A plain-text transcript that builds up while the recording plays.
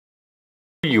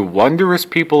You wondrous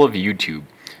people of YouTube.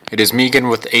 It is me again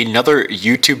with another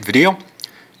YouTube video.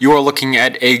 You are looking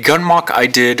at a gun mock I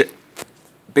did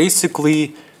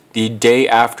basically the day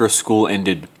after school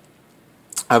ended.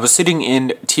 I was sitting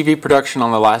in TV production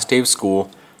on the last day of school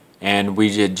and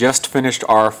we had just finished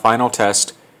our final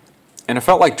test and it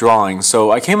felt like drawing,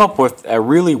 so I came up with a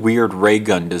really weird ray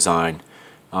gun design.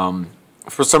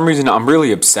 For some reason I'm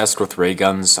really obsessed with ray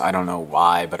guns. I don't know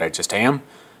why, but I just am.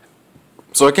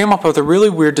 So I came up with a really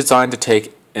weird design to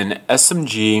take an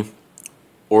SMG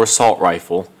or assault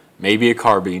rifle, maybe a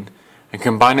carbine, and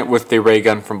combine it with the ray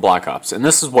gun from Black Ops. And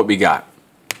this is what we got.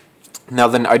 Now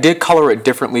then, I did color it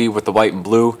differently with the white and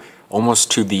blue,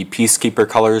 almost to the Peacekeeper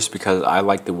colors because I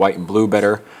like the white and blue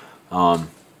better. I'll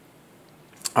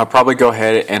probably go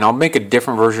ahead and I'll make a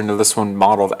different version of this one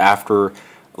modeled after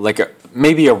like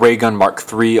maybe a ray gun Mark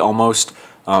III almost,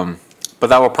 but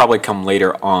that will probably come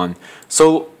later on.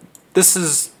 So this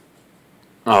is,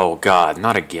 oh god,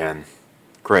 not again.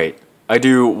 Great. I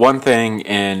do one thing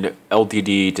and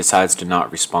LDD decides to not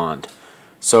respond.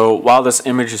 So while this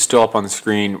image is still up on the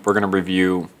screen, we're going to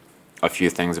review a few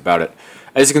things about it.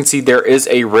 As you can see, there is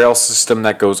a rail system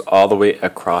that goes all the way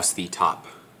across the top.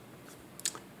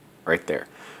 Right there.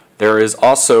 There is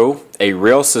also a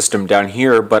rail system down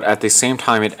here, but at the same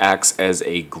time it acts as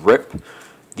a grip.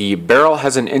 The barrel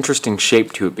has an interesting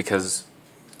shape to it because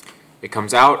it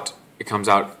comes out,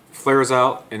 flares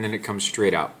out, and then it comes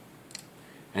straight out.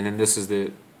 And then this is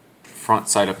the front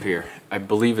side up here. I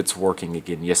believe it's working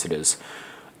again. Yes, it is.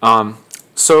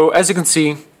 So as you can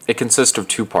see, it consists of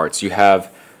two parts. You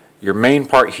have your main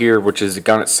part here, which is the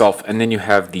gun itself, and then you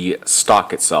have the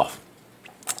stock itself.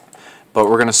 But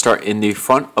we're going to start in the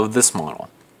front of this model.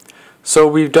 So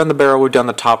we've done the barrel, we've done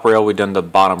the top rail, we've done the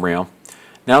bottom rail.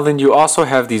 Now then, you also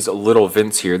have these little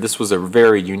vents here. This was a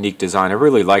very unique design. I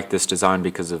really like this design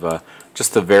because of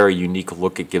just the very unique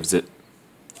look it gives it.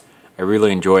 I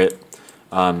really enjoy it.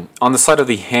 On the side of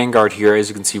the handguard here, as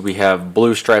you can see, we have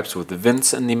blue stripes with the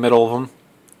vents in the middle of them.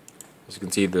 As you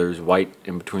can see, there's white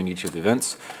in between each of the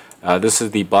vents. This is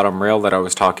the bottom rail that I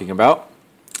was talking about.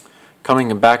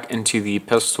 Coming back into the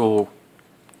pistol,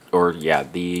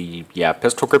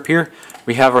 pistol grip here,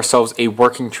 we have ourselves a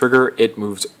working trigger. It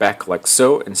moves back like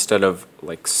so instead of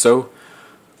like so.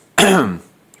 And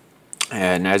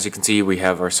as you can see, we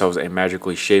have ourselves a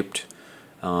magically shaped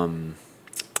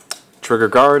trigger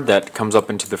guard that comes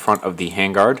up into the front of the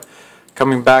handguard.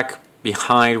 Coming back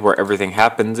behind where everything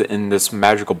happens in this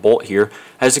magical bolt here,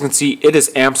 as you can see, it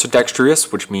is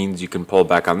ambidextrous, which means you can pull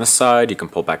back on this side, you can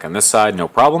pull back on this side, no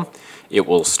problem. It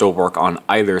will still work on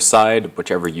either side,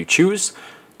 whichever you choose.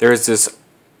 There's this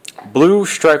blue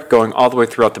stripe going all the way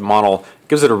throughout the model. It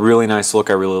gives it a really nice look.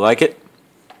 I really like it.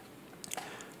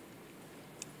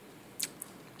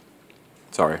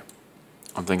 Sorry,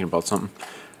 I'm thinking about something.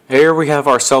 Here we have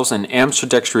ourselves an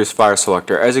ambidextrous fire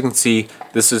selector. As you can see,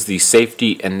 this is the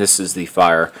safety and this is the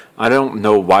fire. I don't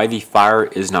know why the fire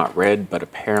is not red, but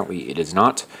apparently it is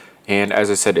not. And as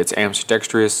I said, it's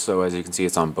ambidextrous, so as you can see,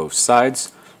 it's on both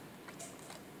sides.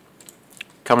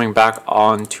 Coming back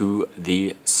onto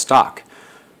the stock,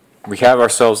 we have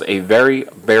ourselves a very,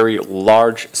 very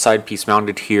large side piece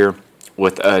mounted here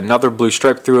with another blue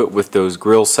stripe through it with those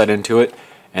grills set into it,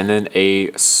 and then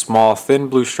a small thin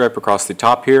blue stripe across the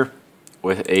top here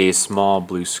with a small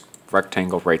blue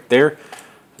rectangle right there.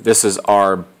 This is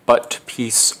our butt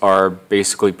piece, our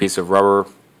basically piece of rubber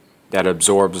that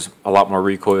absorbs a lot more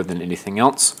recoil than anything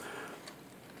else.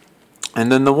 And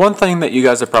then the one thing that you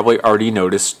guys have probably already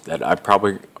noticed that I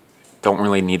probably don't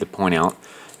really need to point out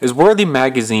is where the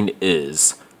magazine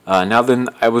is. Now then,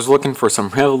 I was looking for some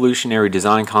revolutionary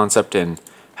design concept and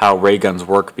how ray guns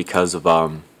work because of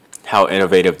how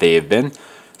innovative they have been.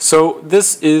 So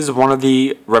this is one of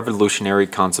the revolutionary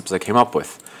concepts I came up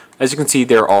with. As you can see,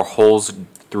 there are holes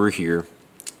through here,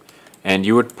 and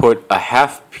you would put a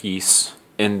half piece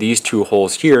in these two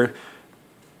holes here.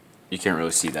 You can't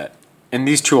really see that. In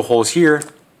these two holes here,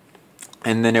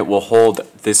 and then it will hold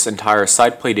this entire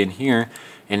side plate in here.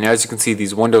 And as you can see,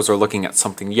 these windows are looking at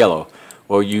something yellow.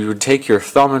 Well, you would take your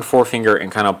thumb and forefinger and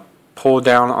kind of pull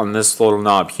down on this little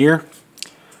knob here,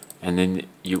 and then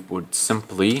you would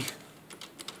simply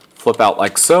flip out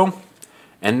like so,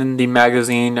 and then the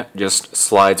magazine just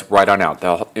slides right on out.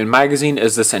 The magazine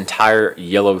is this entire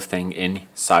yellow thing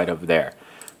inside of there.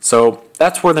 So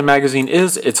that's where the magazine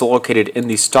is. It's located in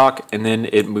the stock, and then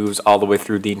it moves all the way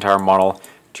through the entire model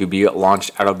to be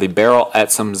launched out of the barrel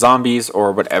at some zombies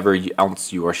or whatever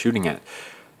else you are shooting at.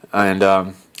 And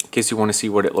in case you want to see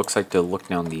what it looks like to look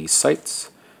down these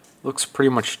sights, looks pretty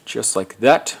much just like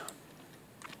that.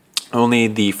 Only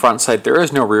the front sight, there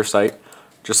is no rear sight.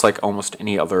 just like almost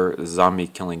any other zombie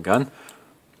killing gun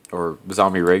or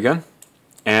zombie ray gun.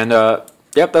 And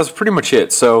yep, that's pretty much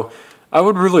it. So I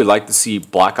would really like to see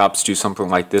Black Ops do something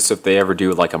like this if they ever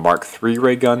do like a Mark III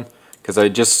ray gun, because I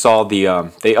just saw the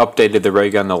they updated the ray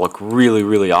gun to look really,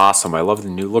 really awesome. I love the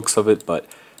new looks of it, but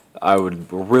I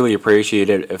would really appreciate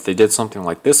it if they did something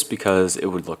like this, because it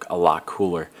would look a lot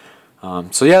cooler.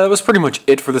 So yeah, that was pretty much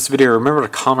it for this video. Remember to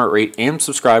comment, rate, and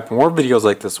subscribe for more videos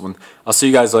like this one. I'll see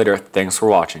you guys later. Thanks for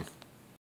watching.